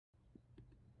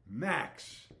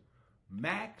Max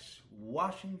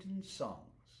Washington songs.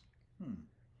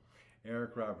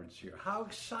 Eric Roberts here. How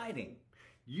exciting.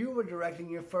 You were directing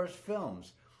your first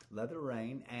films, Leather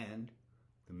Rain and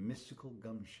The Mystical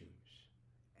Gumshoes.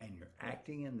 And you're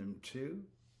acting in them too?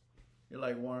 You're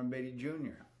like Warren Beatty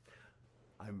Junior.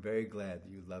 I'm very glad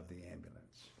that you love The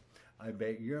Ambulance. I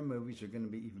bet your movies are going to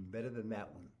be even better than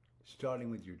that one, starting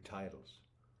with your titles.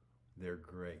 They're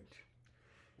great.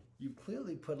 You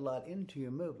clearly put a lot into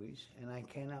your movies, and I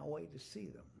cannot wait to see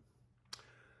them.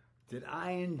 Did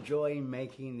I enjoy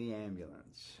making The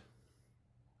Ambulance?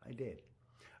 I did.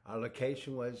 Our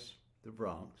location was the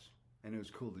Bronx, and it was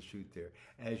cool to shoot there.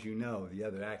 As you know, the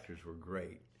other actors were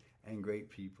great, and great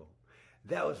people.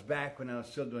 That was back when I was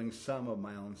still doing some of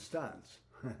my own stunts.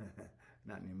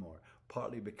 Not anymore,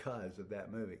 partly because of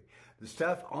that movie. The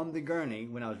stuff on the gurney,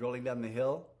 when I was rolling down the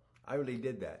hill, I really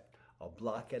did that, a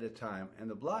block at a time. And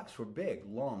the blocks were big,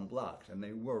 long blocks, and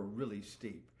they were really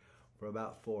steep for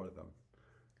about 4 of them.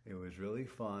 It was really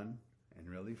fun and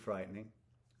really frightening.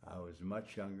 I was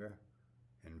much younger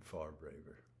and far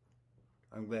braver.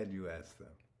 I'm glad you asked, though.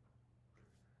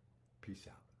 Peace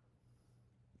out.